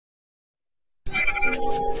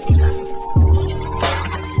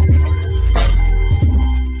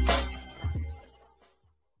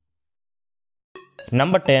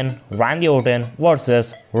Number 10. Randy Orton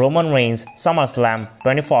vs Roman Reigns SummerSlam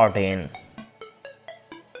 2014.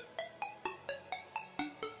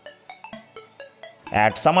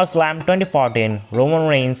 At SummerSlam 2014, Roman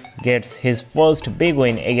Reigns gets his first big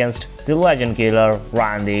win against the legend killer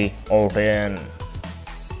Randy Orton.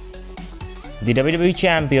 The WWE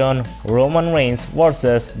Champion Roman Reigns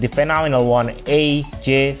vs the phenomenal one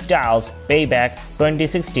AJ Styles Payback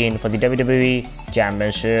 2016 for the WWE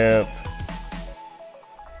Championship.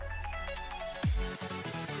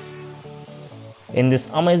 In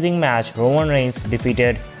this amazing match, Roman Reigns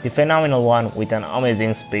defeated the phenomenal one with an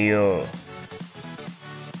amazing spear.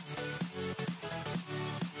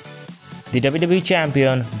 The WWE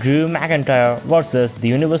Champion Drew McIntyre vs the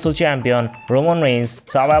Universal Champion Roman Reigns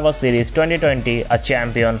Survivor Series 2020, a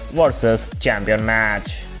champion vs champion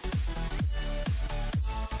match.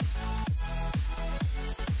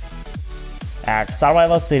 At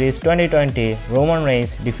Survivor Series 2020, Roman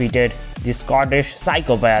Reigns defeated the Scottish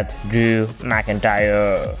psychopath Drew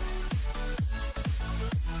McIntyre.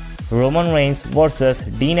 Roman Reigns vs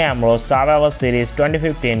Dean Ambrose Survivor Series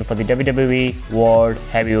 2015 for the WWE World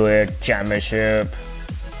Heavyweight Championship.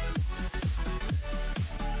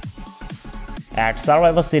 At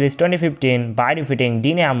Survivor Series 2015, by defeating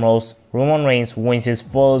Dean Ambrose, Roman Reigns wins his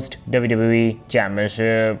first WWE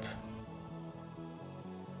Championship.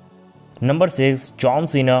 Number 6. John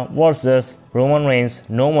Cena vs Roman Reigns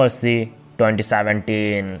No Mercy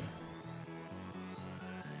 2017.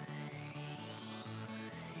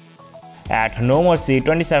 At No Mercy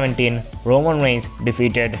 2017, Roman Reigns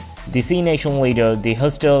defeated the C Nation leader, the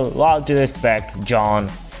hostile loyalty respect John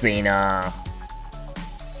Cena.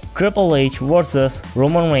 Triple H vs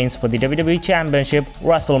Roman Reigns for the WWE Championship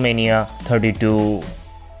WrestleMania 32.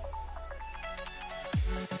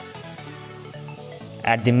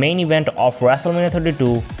 At the main event of WrestleMania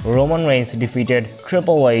 32, Roman Reigns defeated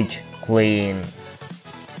Triple H clean.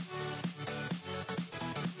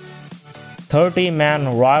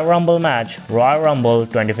 30-man Royal Rumble match, Royal Rumble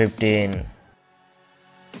 2015.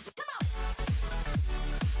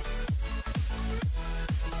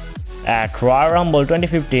 At Royal Rumble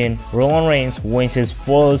 2015, Roman Reigns wins his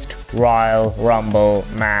first Royal Rumble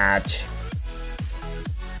match.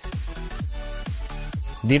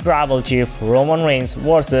 The Tribal Chief Roman Reigns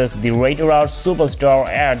vs the Rated R Superstar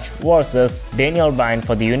Edge vs Daniel Bryan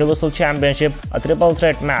for the Universal Championship, a triple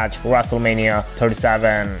threat match, WrestleMania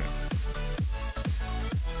 37.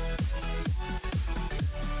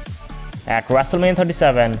 At WrestleMania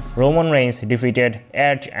 37, Roman Reigns defeated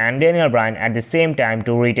Edge and Daniel Bryan at the same time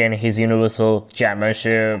to retain his Universal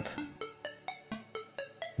Championship.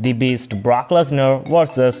 The Beast Brock Lesnar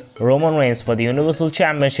vs Roman Reigns for the Universal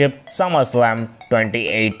Championship, SummerSlam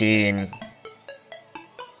 2018.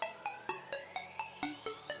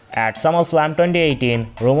 At SummerSlam 2018,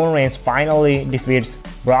 Roman Reigns finally defeats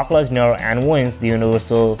Brock Lesnar and wins the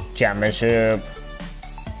Universal Championship.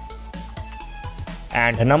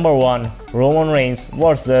 And number 1, Roman Reigns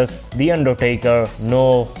vs The Undertaker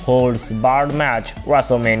No Holds Barred match,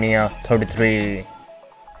 WrestleMania 33.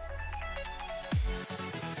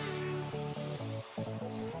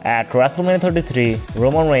 At WrestleMania 33,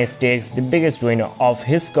 Roman Reigns takes the biggest win of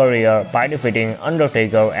his career by defeating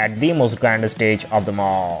Undertaker at the most grandest stage of them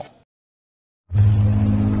all.